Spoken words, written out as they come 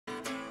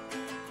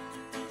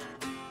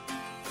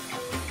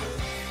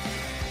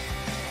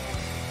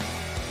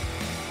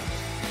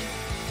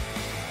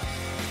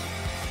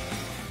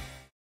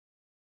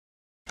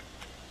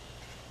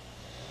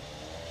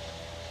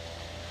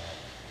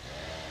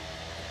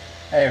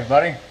Hey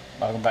everybody,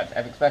 welcome back to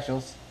Epic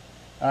Specials.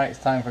 Alright, it's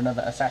time for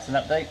another Assassin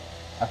update.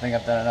 I think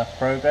I've done enough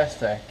progress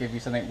to give you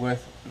something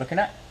worth looking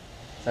at.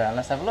 So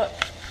let's have a look.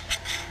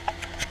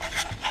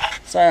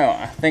 So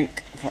I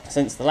think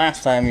since the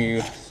last time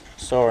you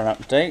saw an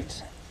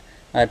update,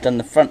 I've done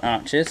the front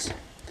arches.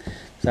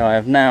 So I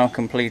have now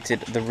completed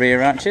the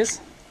rear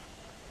arches.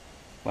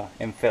 Well,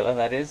 in filler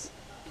that is.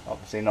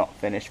 Obviously not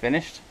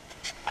finished.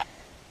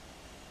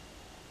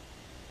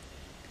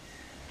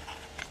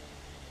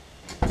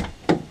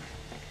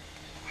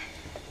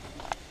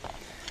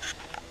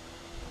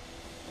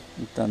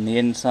 I've done the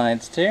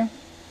insides too.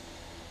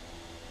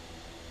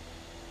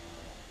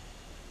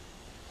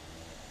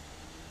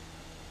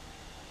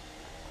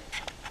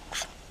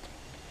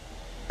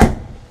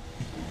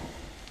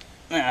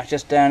 Now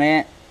just down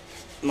here,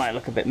 might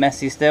look a bit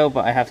messy still,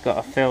 but I have got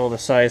to fill the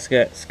side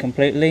skirts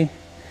completely,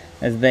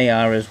 as they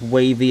are as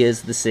wavy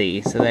as the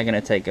sea, so they're going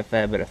to take a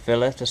fair bit of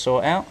filler to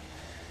sort out.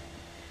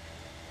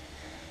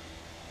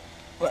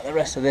 But the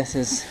rest of this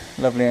is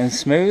lovely and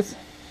smooth.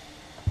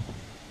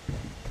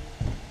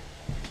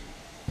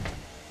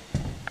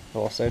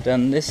 Also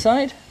done this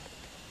side.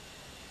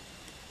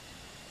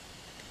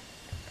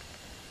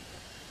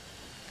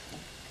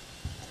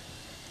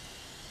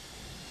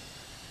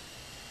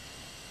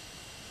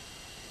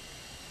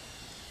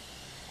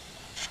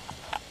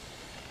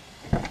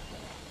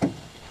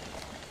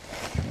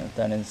 I've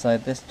done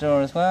inside this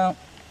door as well.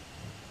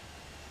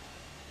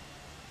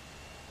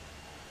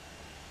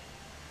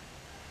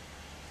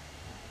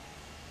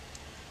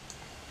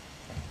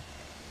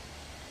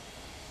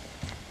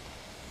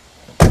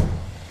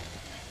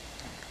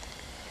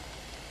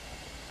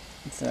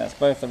 So that's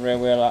both the rear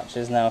wheel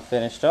arches now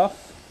finished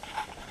off,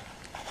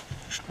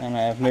 and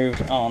I have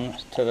moved on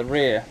to the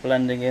rear,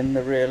 blending in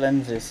the rear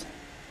lenses.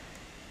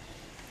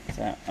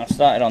 So I've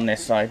started on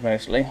this side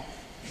mostly.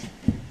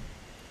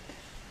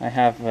 I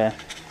have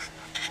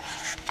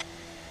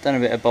done a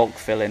bit of bulk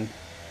filling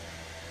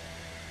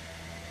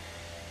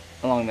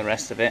along the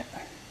rest of it,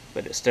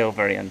 but it's still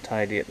very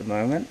untidy at the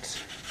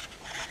moment.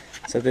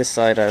 So this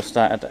side I've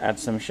started to add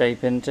some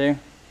shape into.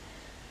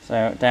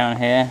 So down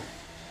here,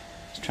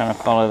 just trying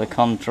to follow the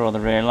contour of the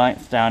rear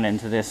lights down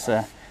into this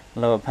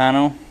lower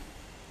panel,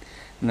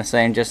 and the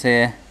same just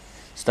here,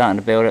 starting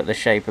to build up the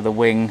shape of the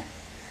wing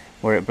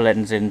where it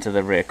blends into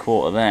the rear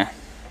quarter there.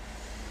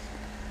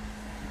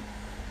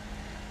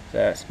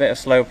 So it's a bit of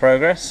slow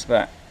progress,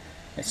 but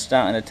it's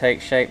starting to take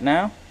shape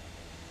now.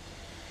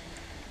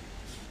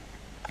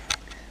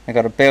 I've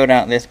got to build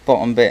out this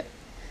bottom bit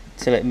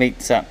till it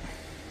meets up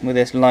with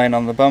this line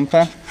on the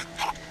bumper.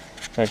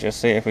 So as you'll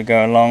see if we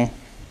go along,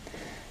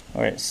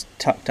 where it's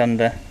tucked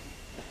under.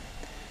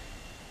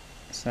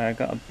 So I've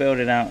got to build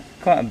it out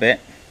quite a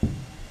bit.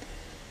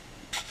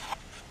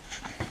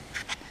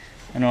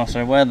 And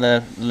also where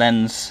the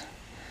lens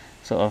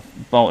sort of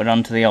bolted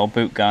onto the old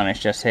boot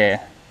garnish just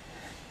here,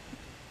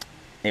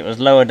 it was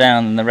lower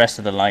down than the rest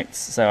of the lights,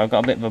 so I've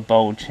got a bit of a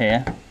bulge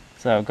here.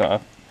 So I've got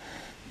to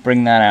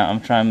bring that out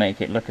and try and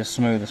make it look as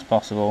smooth as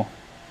possible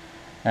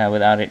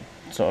without it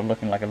sort of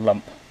looking like a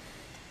lump.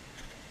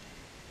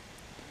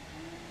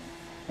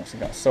 Also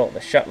got to sort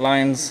the shut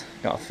lines,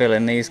 got to fill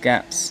in these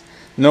gaps.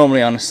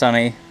 Normally on a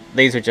sunny,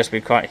 these would just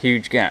be quite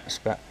huge gaps,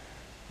 but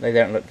they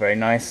don't look very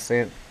nice.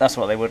 So that's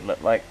what they would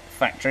look like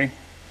factory.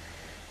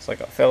 So I've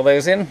got to fill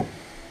those in.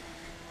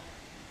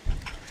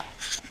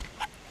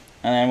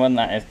 And then when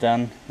that is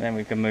done, then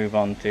we can move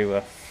on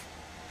to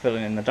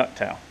filling in the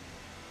ducktail.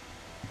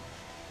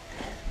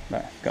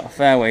 But got a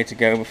fair way to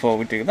go before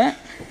we do that.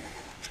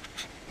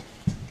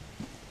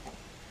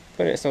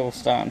 But it's all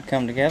starting to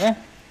come together.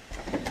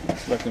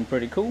 It's looking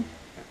pretty cool.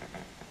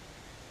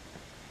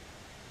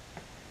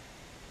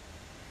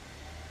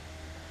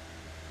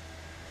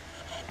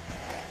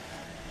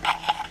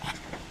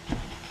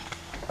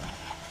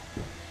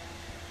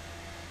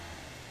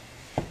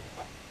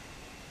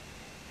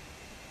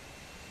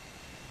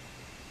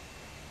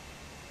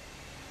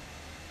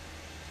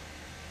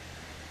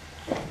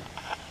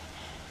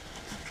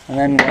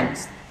 And then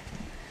once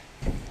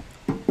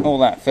all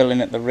that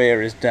filling at the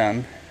rear is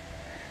done,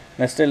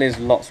 there still is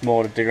lots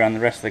more to do around the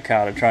rest of the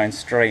car to try and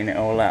strain it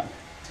all up.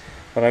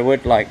 But I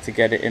would like to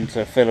get it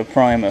into a filler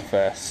primer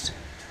first.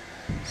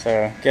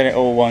 So get it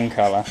all one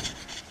colour,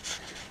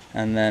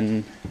 and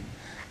then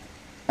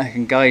I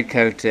can guide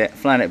coat it,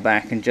 flat it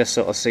back, and just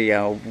sort of see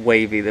how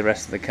wavy the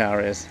rest of the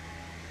car is.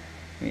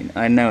 I mean,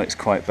 I know it's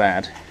quite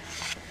bad,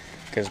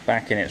 because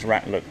back in its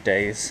rat look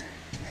days,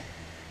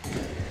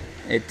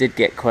 it did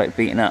get quite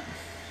beaten up.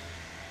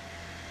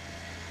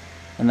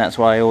 And that's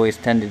why I always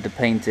tended to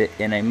paint it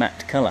in a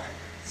matte colour,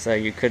 so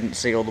you couldn't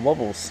see all the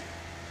wobbles.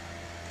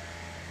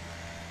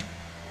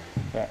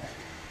 But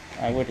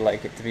I would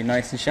like it to be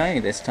nice and shiny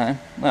this time.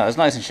 Well, it was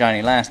nice and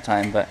shiny last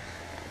time, but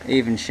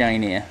even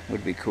shinier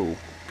would be cool.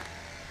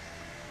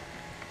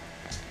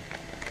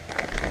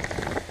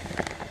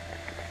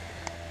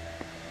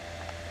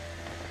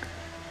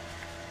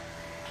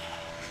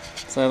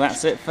 So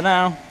that's it for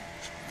now.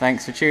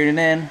 Thanks for tuning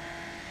in.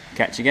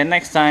 Catch you again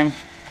next time.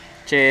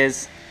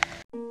 Cheers.